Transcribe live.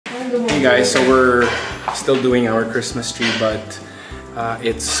Hey guys, so we're still doing our Christmas tree, but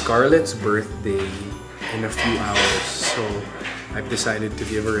it's Scarlett's birthday in a few hours. So I've decided to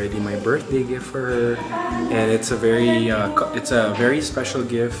give already my birthday gift for her, and it's a very special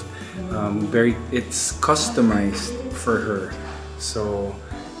gift. It's customized for her. So,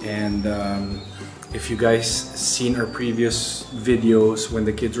 and if you guys seen our previous videos when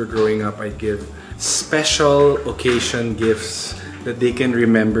the kids were growing up, I'd give special occasion gifts that they can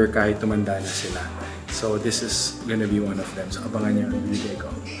remember kahit tumanda na sila. So this is gonna be one of them. So abangan nyo, bigay ko.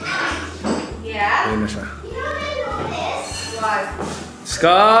 Yeah? Ayan na siya. What?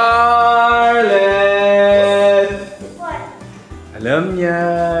 Scarlett! What? Alam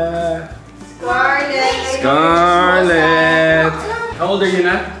niya! Scarlett! Scarlett! How old are you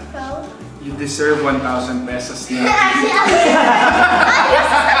na? 12. You deserve 1,000 pesos na.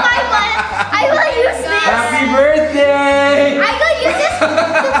 I will use this! Happy birthday! I will use this to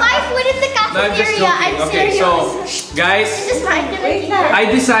buy food in the No, I'm just cafeteria. joking. I'm Okay, serious. so guys, This is fine. I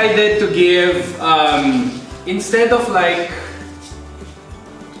decided to give instead of like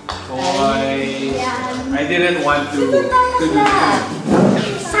toy. I didn't want to do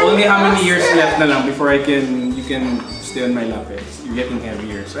only how many years left na lang before you can stay on my lap. You're getting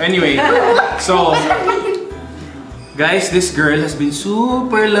heavier. So anyway, so guys, this girl has been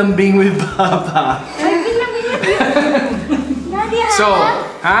super lambing with Papa. So,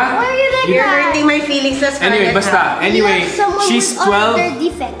 huh? You're hurting my feelings. Anyway, basta. Anyway, she's 12.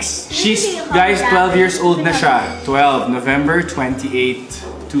 She's, guys, 12 years old na siya. 12, November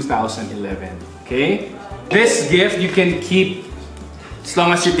 28, 2011. Okay? This gift you can keep as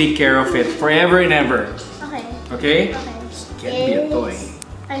long as you take care of it forever and ever. Okay. Okay? It can't be a toy.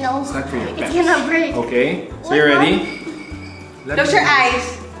 I know. It's not for your pets. It's gonna break. Okay? So you ready? Close your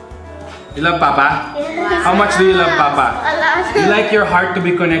eyes. You love Papa? Yes. How much do you love Papa? A lot. You like your heart to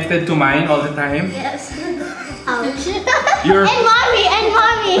be connected to mine all the time? Yes. Ouch. You're- And mommy, and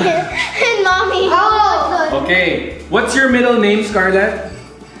mommy, and mommy. Oh. Okay. What's your middle name, Scarlett?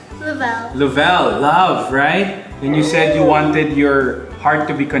 Lavelle. Lavelle. Love, right? And you said you wanted your heart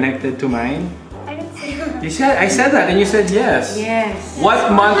to be connected to mine? I didn't say that. You said, I said that and you said yes. Yes.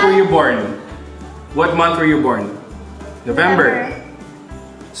 What month were you born? What month were you born? November.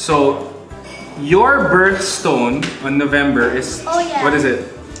 So, your birthstone on November is, Oh, yeah. what is it?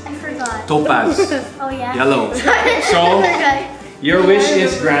 I forgot. Topaz. Oh yeah. Yellow. I So, forgot. your wish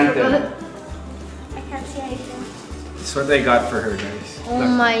is granted. I can't see anything. That's what I got for her, guys. Oh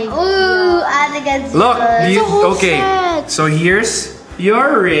my. Ooh, Ate gets Look, good. okay. So here's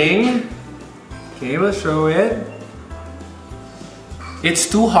your ring. Okay, we'll show it. It's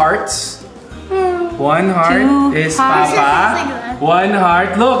 2 hearts. One heart is Papa. One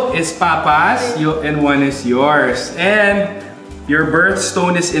heart, look, is Papa's. And one is yours. And your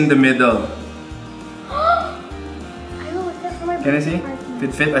birthstone is in the middle. I will look that for my Can I see? birthday. Did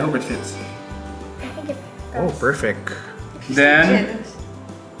it fit? I hope it fits. I think it Oh, does. perfect. Then,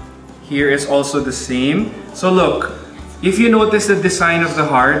 here is also the same. So look, if you notice the design of the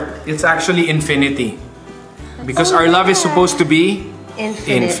heart, it's actually infinity. Because our love is supposed to be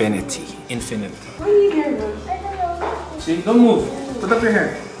infinity. Infinity. Why are you nervous? I don't know. See, don't move. Put up your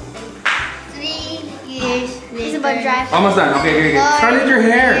hair. 3 years later. It's about dry. Almost done. Okay. Scarlett, your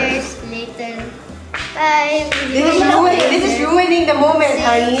hair. 4 years later. 5 This is ruining the moment,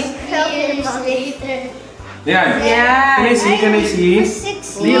 honey. 12 years later. Yeah. Yeah. Can I see? Can I see?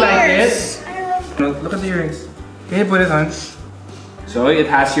 6 Do you like it? years. I don't know. No, look at the earrings. Can you put it on? So it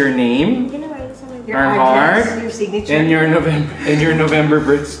has your name, I'm gonna wear this on my Your our address, heart, your signature. and your November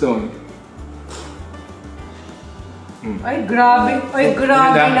birthstone. Ay, grabe. Ay,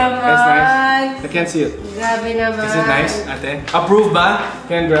 grabe Ganda. naman. It's nice. I can't see it. Grabe naman. Is it nice, ate? Approve ba,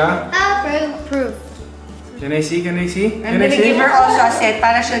 Kendra? Proof. Can I see? Can I see? I'm Can I gonna see? give her also a set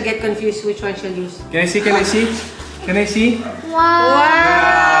para she'll get confused which one she'll use. Can I see? Can I see? Can I see? Wow.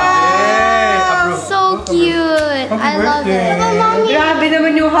 Hey, approve. So cute. Happy I love birthday. it. But mommy. Grabe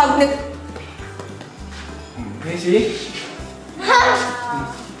naman yung hug na... Can I see?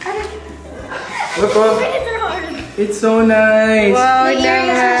 Look, oh. It's so nice. Wow, The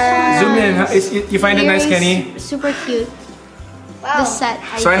earrings are so naman. Zoom in. You find it nice, Kenny? Super cute. Wow. The set.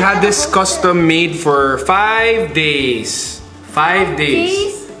 So I had this custom made for 5 days. 5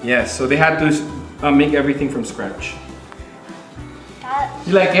 days. Yes, so they had to make everything from scratch.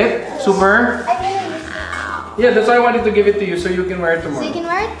 You like it? Super? Yeah, that's why I wanted to give it to you so you can wear it So tomorrow. you can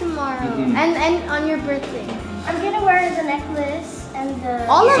wear it tomorrow. Mhm. And on your birthday. I'm gonna wear the necklace and the...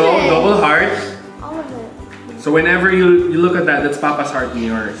 So double heart. All of it. So whenever you look at that, that's Papa's heart and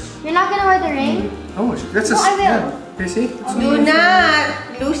yours. You're not gonna wear the ring? Oh, that's a... No, I will. Yeah. You see? Do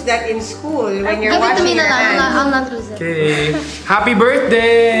not. lose that in school when you're Give it to me washing your na lang. hands. I'll not lose it. Okay. Happy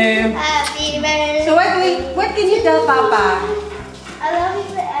birthday! Happy birthday. So what can you tell Papa? I love you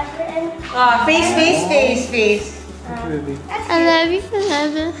forever and Face. I love you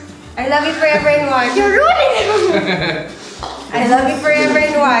forever. I love you forever and what? You're ruining it. I love you forever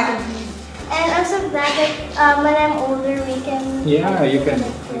and what? And I'm so glad that when I'm older we can. Yeah, you can.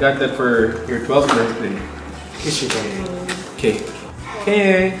 You got that for your 12th birthday. Kiss you, okay.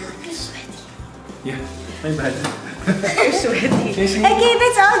 Okay. Yeah, my bad. You're sweaty. Can I see? Okay,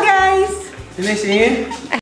 that's all, guys. Can I see?